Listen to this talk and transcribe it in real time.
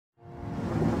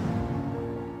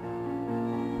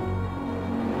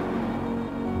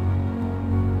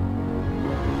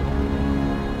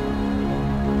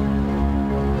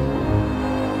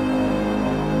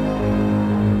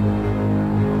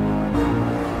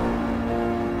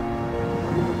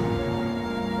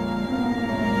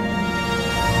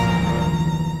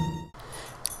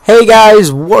Hey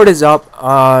guys, what is up?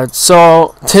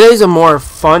 So today's a more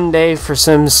fun day for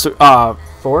Sims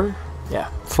 4? Yeah,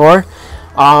 4.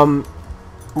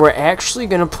 We're actually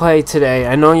gonna play today.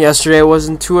 I know yesterday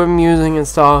wasn't too amusing and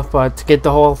stuff, but to get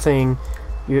the whole thing,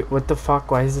 what the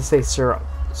fuck? Why does it say syrup?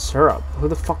 Syrup? Who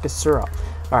the fuck is syrup?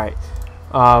 Alright,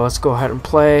 let's go ahead and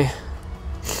play.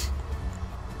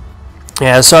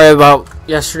 Yeah, sorry about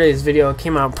yesterday's video. It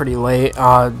came out pretty late.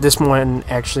 This one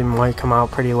actually might come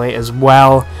out pretty late as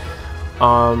well.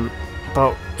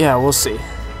 But yeah, we'll see.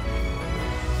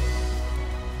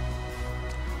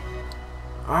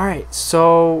 Alright,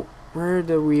 so where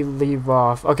did we leave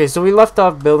off? Okay, so we left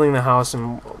off building the house,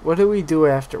 and what did we do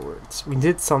afterwards? We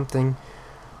did something.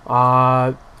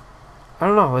 I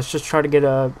don't know. Let's just try to get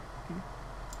a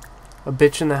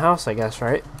bitch in the house, I guess,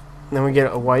 right? And then we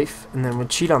get a wife, and then we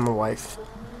cheat on the wife.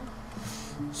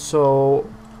 So,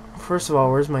 first of all,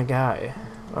 where's my guy?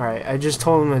 Alright, I just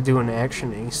told him to do an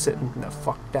action, and he's sitting the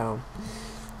fuck down.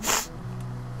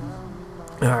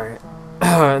 Alright.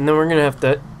 And then we're gonna have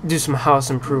to do some house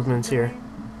improvements here.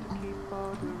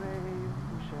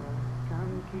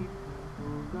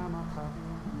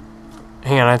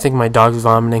 Hang on, I think my dog's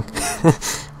vomiting.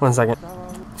 1 second.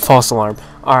 False alarm.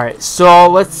 Alright, so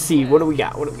let's see. What do we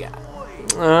got? What do we got?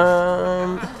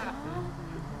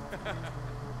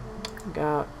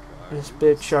 Got this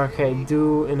bitch. Okay,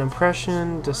 do an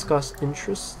impression, discuss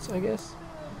interests, I guess.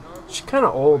 She's kind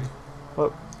of old,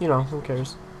 but you know, who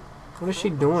cares? What is she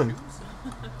doing?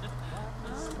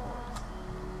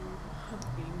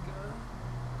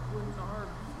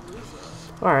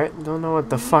 Alright, don't know what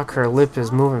the fuck her lip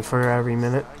is moving for every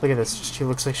minute. Look at this. She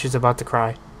looks like she's about to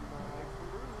cry.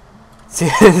 See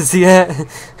that?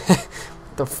 What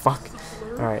the fuck?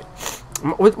 Alright.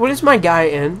 What is my guy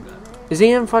in? Is he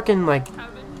in fucking, like,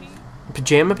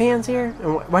 pajama pants here?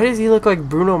 And why does he look like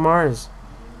Bruno Mars?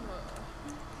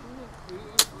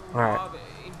 Alright.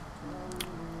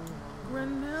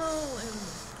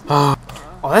 Oh,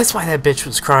 that's why that bitch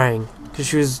was crying. Because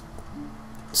she was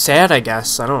sad, I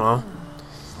guess. I don't know.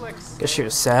 Guess she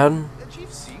was sad.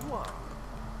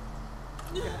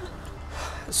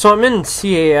 So I'm in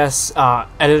CAS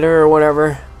editor or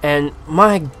whatever. And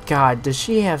my god, does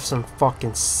she have some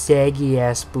fucking saggy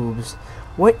ass boobs?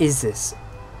 What is this?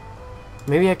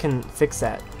 Maybe I can fix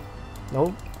that.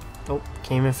 Nope. Nope.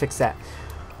 Can't even fix that.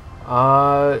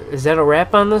 Is that a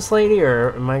wrap on this lady,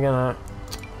 or am I gonna...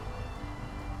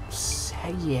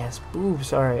 Saggy ass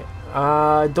boobs. Alright.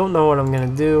 Don't know what I'm gonna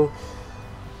do.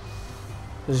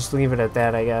 I'll just leave it at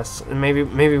that, I guess. And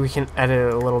maybe we can edit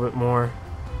it a little bit more.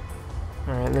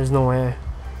 Alright, there's no way.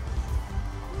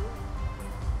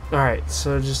 Alright,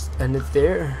 so just end it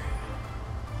there.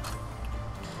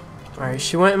 Alright,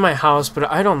 she went in my house,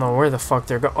 but I don't know where the fuck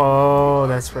they're going. Oh,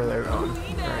 that's where they're going.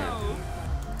 Alright.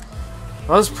 That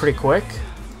was pretty quick.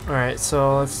 Alright,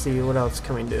 so let's see. What else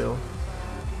can we do?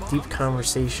 Deep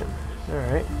conversation.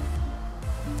 Alright.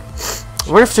 I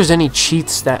wonder if there's any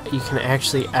cheats that you can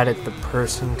actually edit the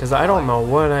person, because I don't know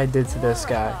what I did to this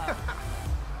guy.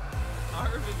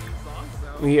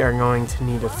 We are going to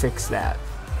need to fix that.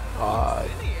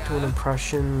 Do an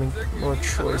impression, make more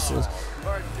choices.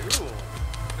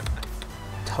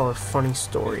 Tell a funny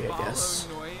story, I guess.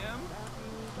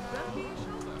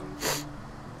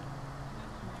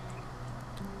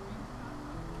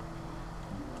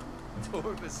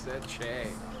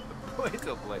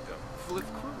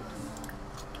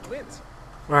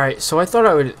 Alright, so I thought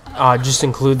I would just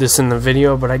include this in the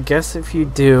video, but I guess if you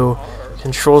do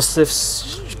Control Shift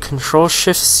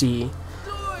C,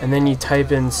 and then you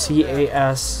type in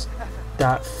CAS.full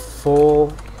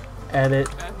edit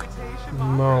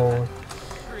mode,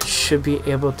 you should be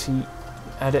able to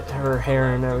edit her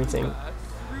hair and everything.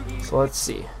 So let's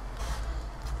see.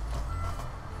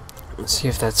 Let's see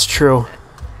if that's true.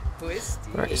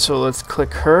 Alright, so let's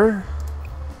click her.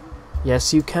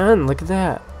 Yes, you can. Look at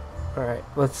that. Alright,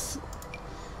 let's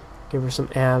give her some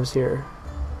abs here.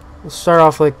 We'll start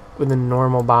off like with a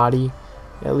normal body,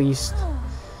 at least.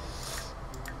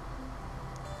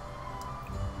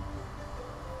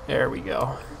 There we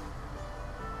go.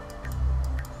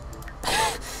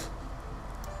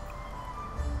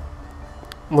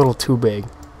 A little too big.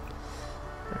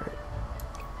 Alright.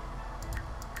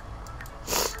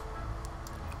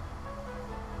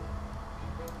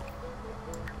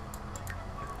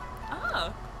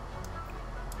 Oh.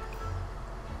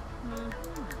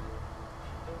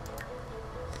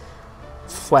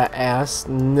 Flat ass?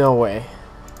 No way.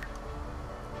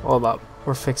 Hold up.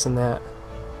 We're fixing that.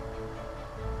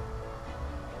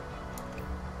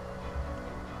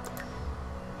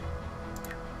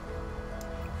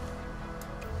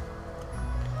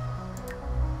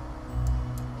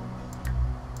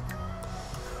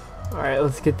 Alright,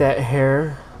 let's get that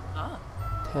hair.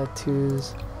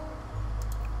 Tattoos.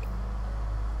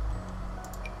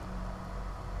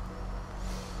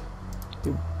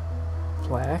 Do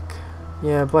black?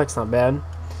 Yeah, black's not bad.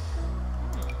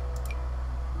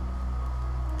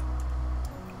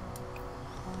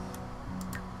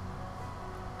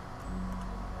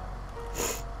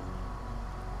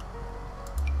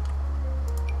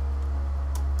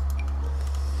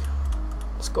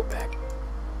 Let's go back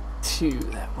to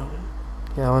that one.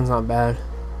 Yeah, that one's not bad.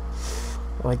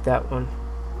 I like that one.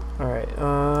 Alright,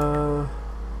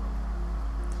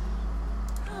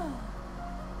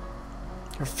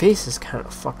 her face is kind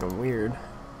of fucking weird.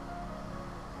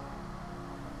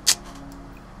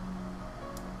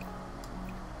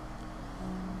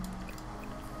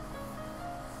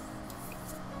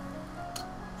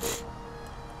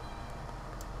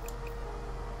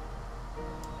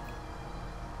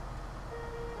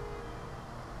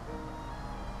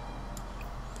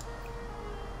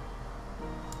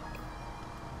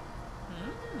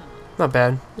 Not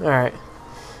bad. Alright.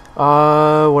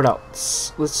 What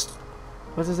else?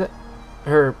 What is it?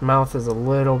 Her mouth is a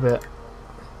little bit.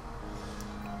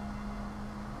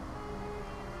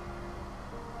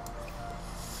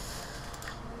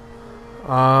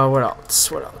 What else?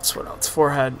 What else? What else?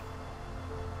 Forehead.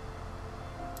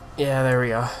 Yeah, there we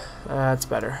go. That's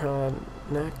better.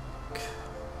 Neck.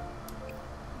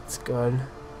 That's good.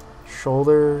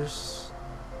 Shoulders.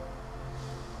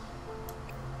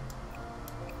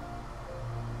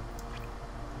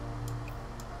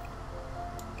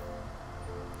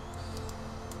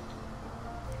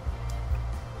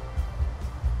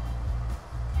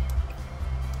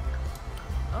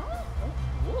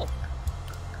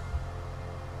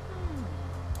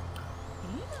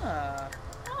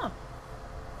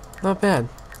 Not bad.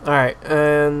 Alright,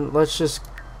 and let's just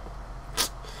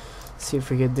see if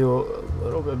we could do a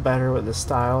little bit better with the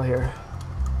style here.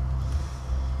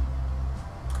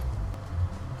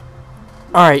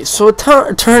 Alright, so it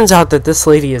turns out that this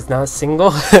lady is not single.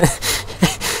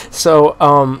 So,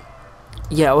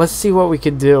 yeah, let's see what we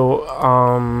could do.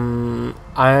 I'm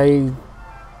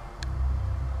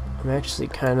actually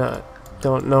kinda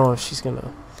don't know if she's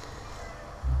gonna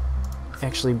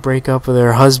actually break up with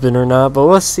her husband or not, but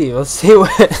let's see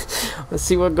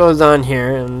what goes on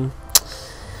here and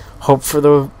hope for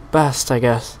the best, I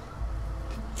guess.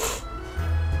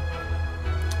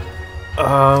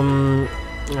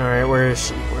 Alright, where is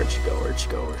she? Where'd she go? Where'd she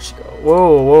go? Where'd she go?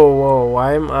 Whoa, whoa, whoa,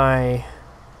 why am I...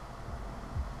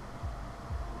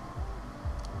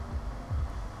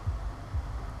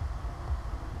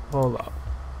 Hold up.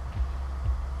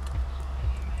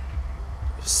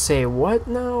 Say what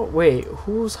now? Wait,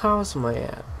 whose house am I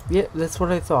at? Yeah, that's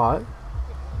what I thought.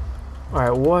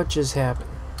 Alright, what just happened?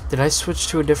 Did I switch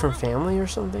to a different family or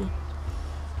something?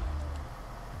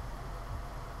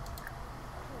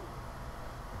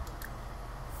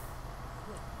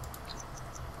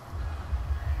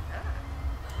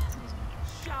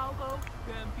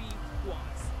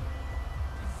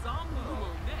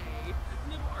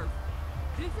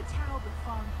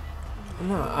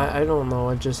 No, I don't know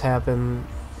what just happened.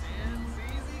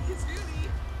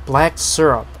 Black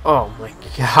syrup. Oh my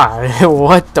god.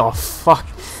 What the fuck?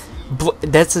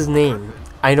 That's his name.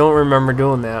 I don't remember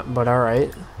doing that, but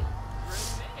alright.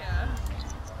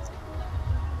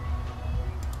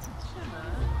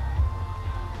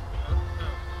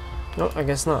 No, I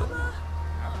guess not.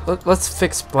 Let's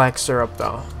fix black syrup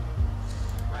though.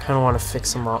 Kind of want to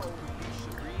fix him up.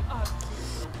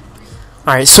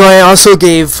 Alright, so I also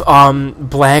gave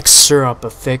black syrup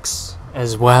a fix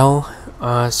as well,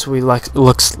 so he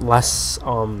looks less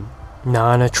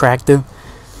non-attractive.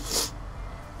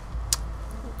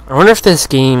 I wonder if this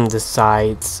game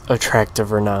decides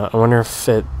attractive or not. I wonder if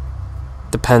it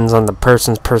depends on the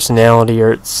person's personality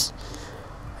or it's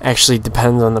actually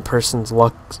depends on the person's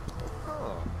looks.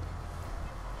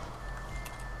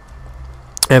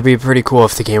 It'd be pretty cool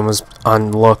if the game was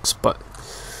on looks, but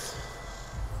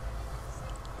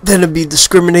then it'd be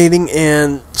discriminating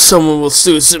and someone will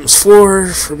sue Sims 4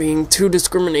 for being too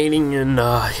discriminating, and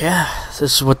yeah,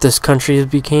 this is what this country has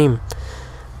became.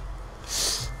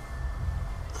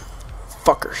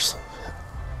 Fuckers.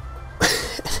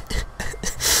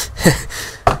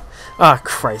 Ah,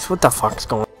 Christ, what the fuck's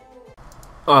going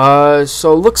on?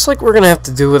 So it looks like we're gonna have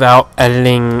to do without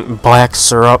editing black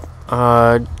syrup.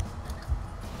 I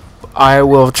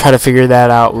will try to figure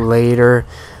that out later.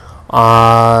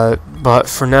 But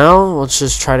for now, let's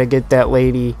just try to get that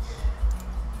lady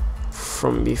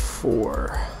from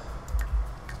before.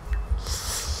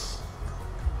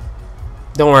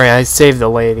 Don't worry, I saved the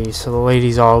lady, so the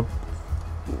lady's all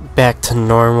back to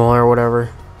normal or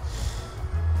whatever.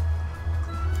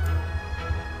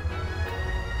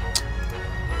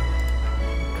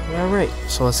 Alright,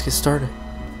 so let's get started.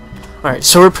 Alright,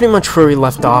 so we're pretty much where we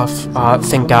left off,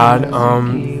 thank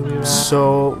God.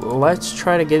 So let's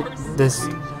try to get this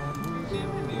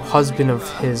husband of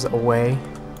his away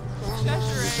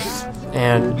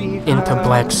and into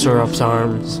Black Syrup's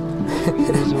arms.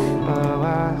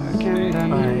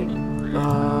 Alright,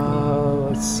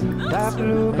 let's see.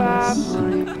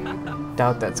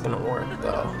 Doubt that's gonna work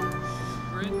though.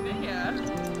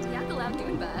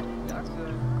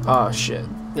 Oh shit.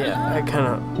 Yeah, I kind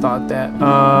of thought that.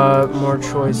 More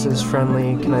choices,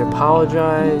 friendly. Can I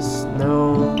apologize?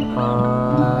 No.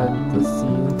 Let's see.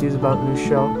 Enthused about new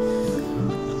show.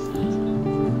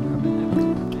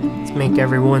 Let's make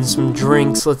everyone some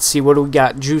drinks. Let's see. What do we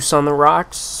got? Juice on the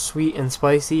rocks, sweet and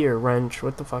spicy, or wrench?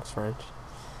 What the fuck's wrench?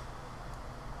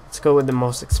 Let's go with the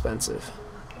most expensive.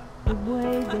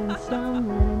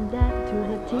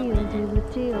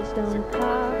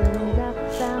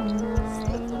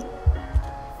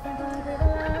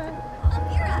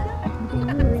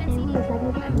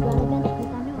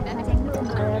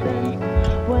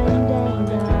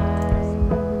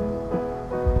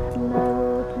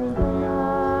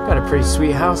 Got a pretty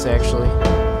sweet house, actually.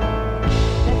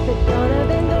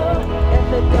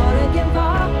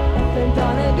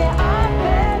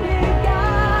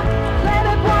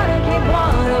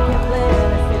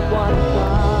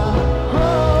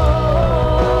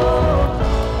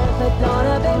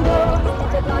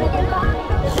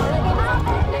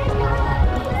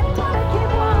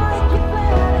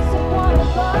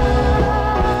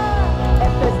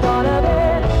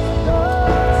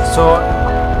 So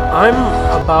I'm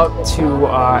about to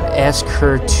ask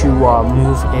her to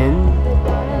move in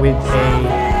with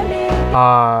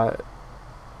a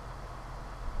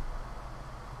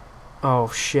oh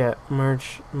shit,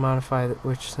 merge, modify the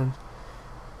which sense.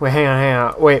 Wait, hang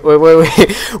on. Wait.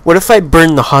 What if I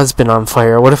burn the husband on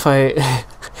fire? What if I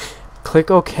click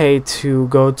OK to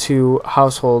go to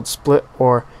household, split,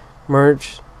 or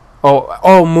merge?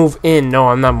 Oh, move in. No,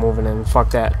 I'm not moving in. Fuck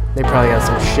that. They probably got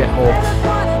some shithole.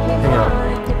 Hang on.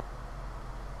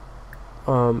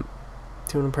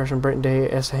 Do an impression of Brighton Day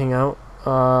as to hang out.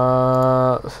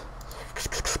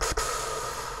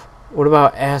 What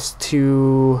about ask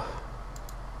to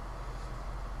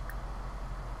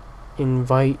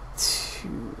invite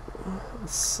to?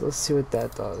 Let's see what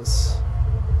that does.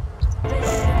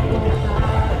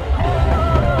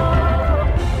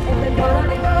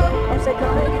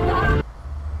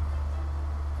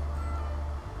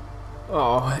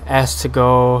 Oh, asked to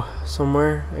go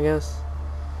somewhere, I guess.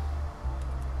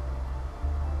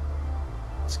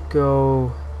 Let's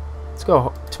go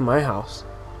to my house.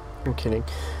 I'm kidding.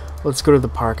 Let's go to the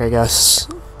park, I guess.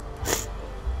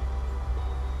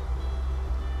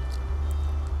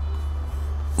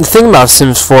 The thing about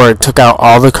Sims 4, it took out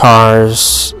all the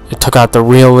cars. It took out the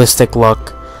realistic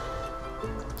look.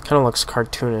 Kind of looks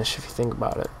cartoonish if you think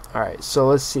about it. Alright, so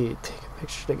let's see. Take a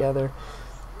picture together.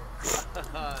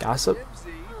 Gossip.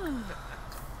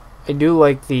 I do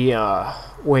like the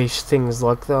way things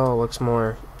look though. It looks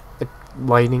more the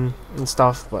lighting and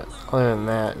stuff, but other than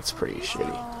that, it's pretty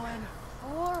shitty.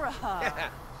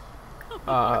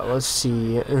 Let's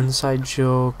see. Inside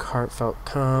joke, heartfelt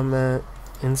comment.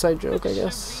 Inside joke, I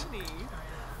guess.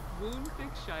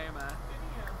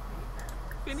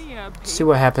 See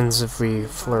what happens if we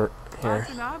flirt here.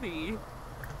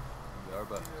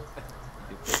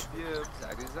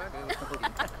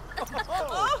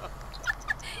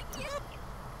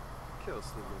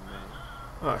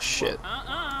 Oh shit.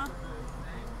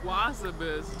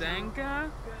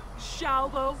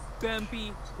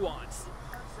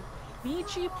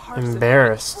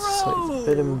 Embarrassed. It's like a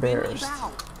bit embarrassed.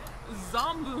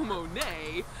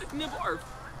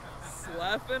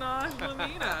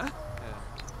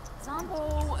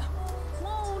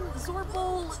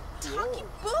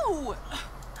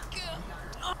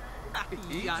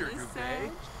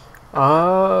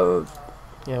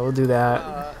 Yeah, we'll do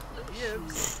that.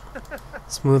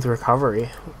 Smooth recovery.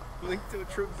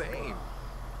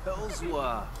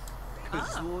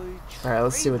 Alright,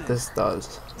 let's see what this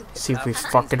does. See if we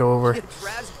fuck it over.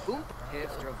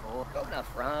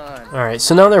 Alright,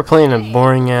 so now they're playing a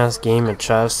boring ass game of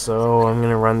chess, so I'm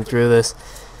gonna run through this.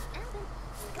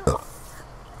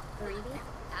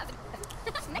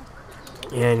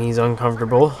 And he's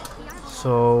uncomfortable.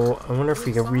 So I wonder if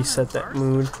we can reset that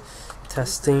mood.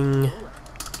 Testing.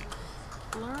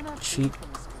 Cheat.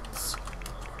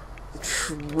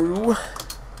 True.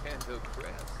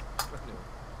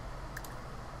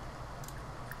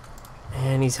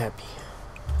 And he's happy.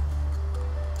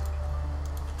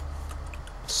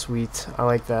 Sweet. I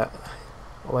like that.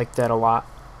 I like that a lot.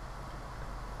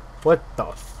 What the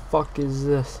fuck is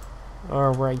this?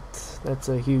 Alright, that's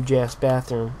a huge ass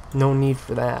bathroom. No need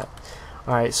for that.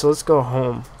 Alright, so let's go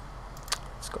home.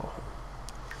 Let's go home.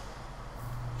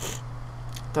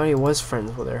 Thought he was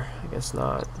friends with her. I guess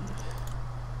not.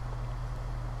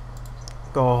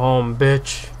 Go home,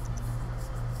 bitch.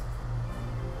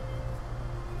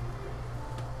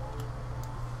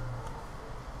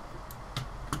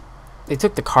 They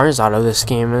took the cars out of this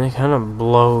game and it kind of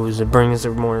blows. It brings a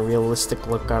more realistic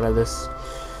look out of this.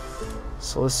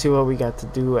 So let's see what we got to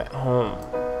do at home.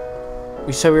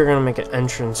 We said we were gonna make an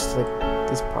entrance to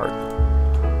this part.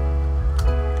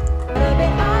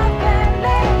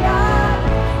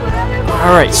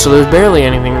 Alright, so there's barely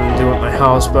anything to do at my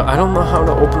house, but I don't know how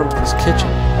to open up this kitchen.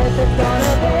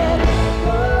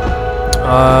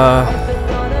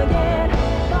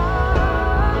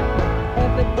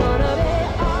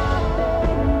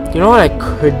 You know what I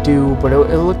could do, but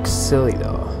it looks silly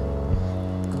though.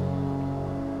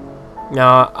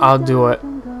 No, I'll do it.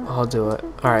 I'll do it.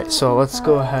 Alright, so let's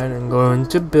go ahead and go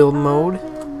into build mode.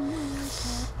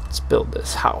 Let's build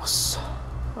this house.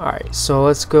 Alright, so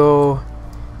let's go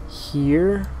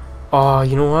here. Oh,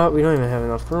 you know what? We don't even have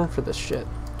enough room for this shit.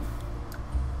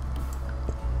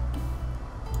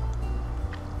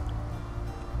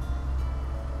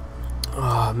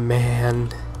 Oh,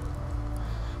 man.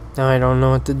 Now I don't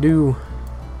know what to do.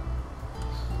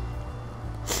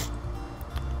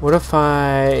 What if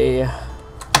I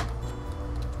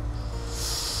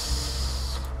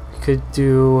could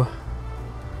do...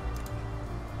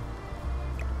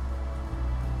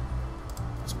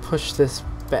 Let's push this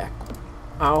back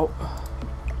out.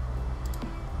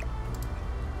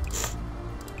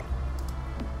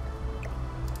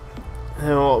 And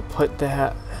then we'll put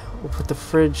that, we'll put the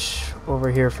fridge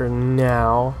over here for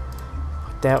now.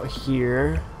 Put that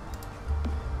here.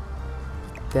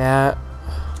 That.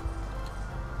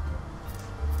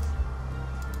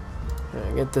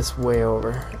 Get this way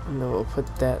over, and then we'll put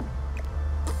that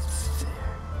there.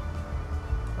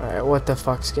 Alright, what the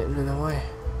fuck's getting in the way?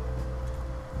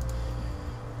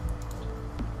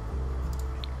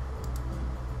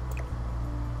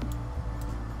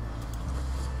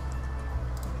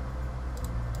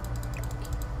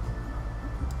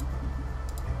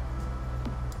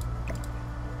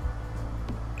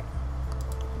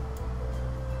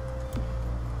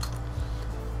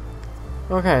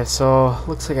 Okay, so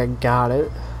looks like I got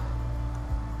it.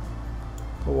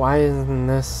 But why isn't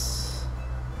this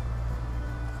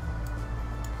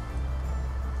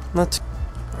not?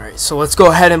 Alright, so let's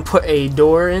go ahead and put a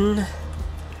door in.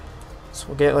 So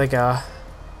we'll get like a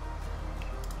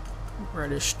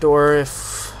reddish door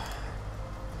if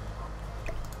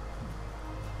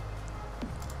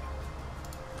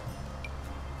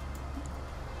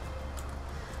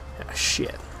ah,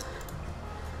 shit.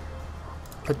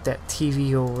 Put that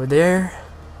TV over there.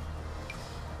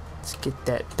 Let's get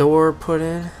that door put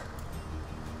in.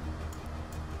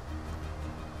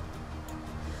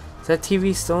 Is that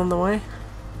TV still in the way?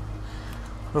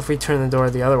 What if we turn the door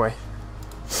the other way?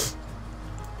 Is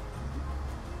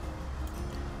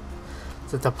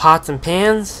it the pots and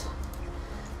pans?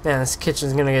 Man, this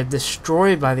kitchen's gonna get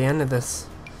destroyed by the end of this.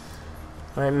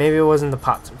 Alright, maybe it wasn't the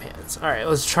pots and pans. Alright,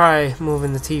 let's try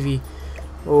moving the TV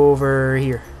over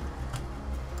here.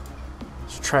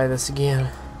 Try this again.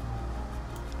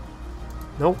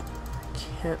 Nope,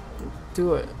 can't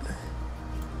do it.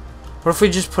 What if we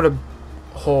just put a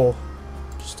hole?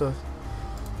 Just a...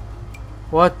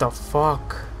 What the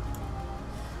fuck?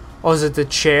 Oh, is it the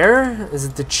chair? Is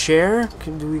it the chair?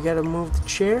 Do we gotta move the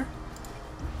chair?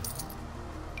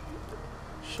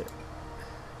 Shit.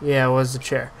 Yeah, it was the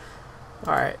chair.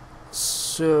 Alright,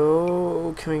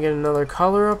 so can we get another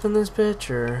color up in this bitch,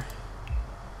 or...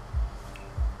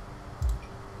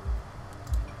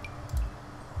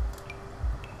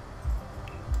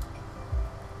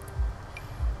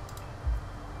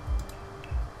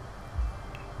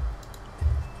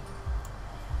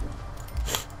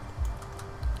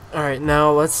 Alright,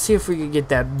 now let's see if we can get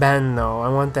that bend though. I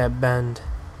want that bend.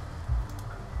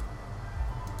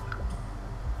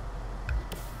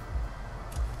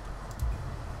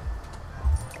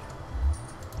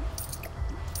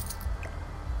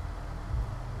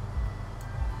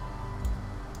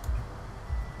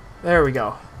 There we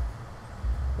go.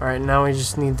 Alright, now we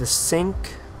just need the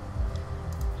sink.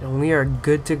 And we are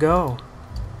good to go.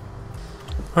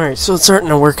 Alright, so it's starting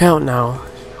to work out now.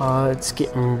 It's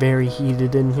getting very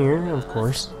heated in here, of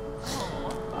course.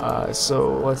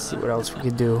 So let's see what else we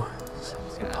could do.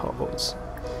 Pose.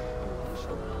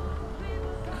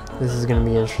 This is gonna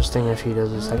be interesting if he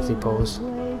does a sexy pose.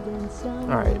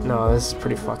 Alright, no, this is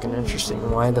pretty fucking interesting.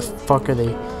 Why the fuck are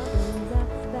they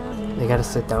They gotta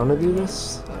sit down to do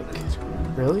this? Like,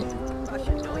 really?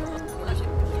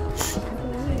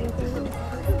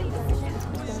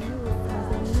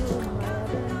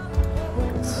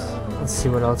 Let's see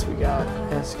what else we got.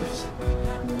 Askers.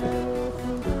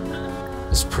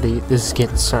 This is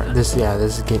getting this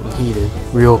is getting heated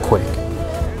real quick.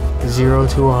 0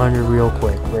 to 100 real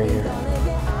quick right here.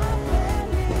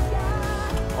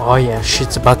 Oh yeah,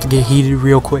 shit's about to get heated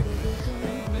real quick.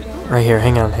 Right here,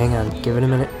 hang on. Give it a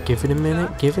minute.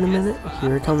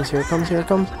 Here it comes.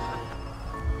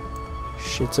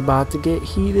 Shit's about to get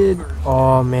heated.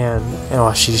 Oh man.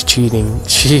 Oh, she's cheating.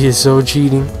 She is so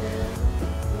cheating.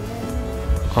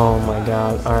 Oh my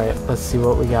god. Alright, let's see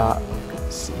what we got.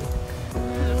 Let's see.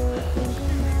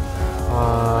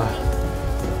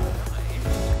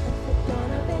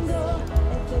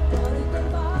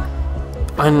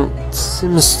 On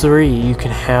Sims 3, you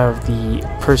can have the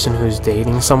person who's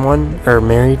dating someone or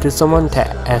married to someone to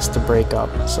ask to break up.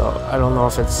 So I don't know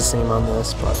if it's the same on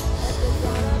this, but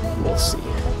we'll see.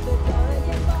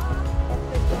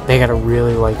 They gotta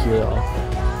really like you though.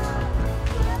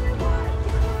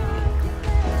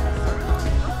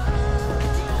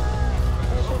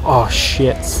 Oh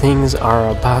shit, things are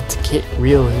about to get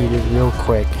real heated real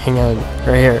quick. Hang on,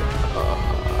 right here.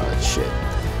 Oh shit.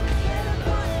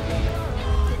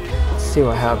 Let's see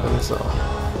what happens though.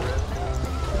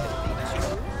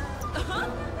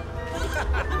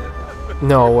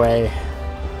 No way.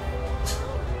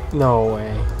 No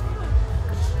way.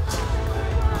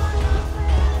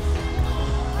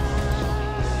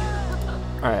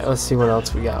 Alright, let's see what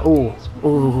else we got. Ooh,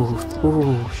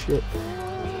 shit.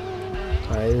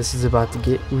 Alright, this is about to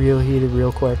get real heated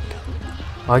real quick.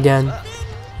 Again,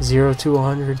 0 to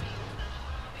 100.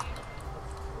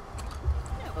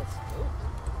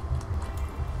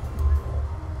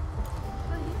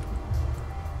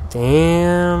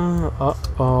 Damn.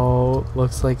 Uh-oh.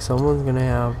 Looks like someone's gonna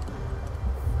have...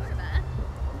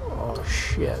 Oh,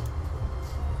 shit.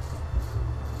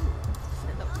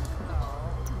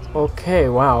 Okay,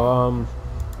 wow,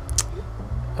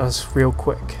 that was real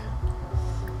quick.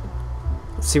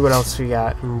 Let's see what else we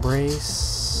got.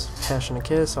 Embrace, passionate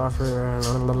kiss, offer,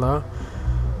 la la la.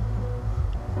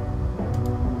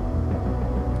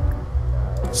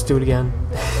 Let's do it again.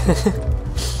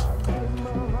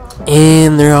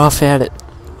 And they're off at it.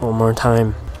 One more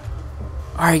time.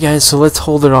 Alright guys, so let's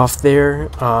hold it off there.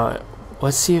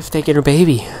 Let's see if they get a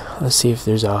baby. Let's see if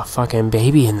there's a fucking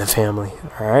baby in the family.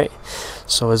 Alright.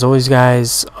 So as always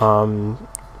guys,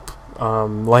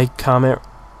 like, comment,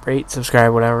 rate,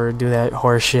 subscribe, whatever, do that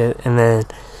horse shit, and then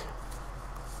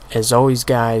as always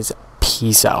guys,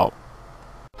 peace out.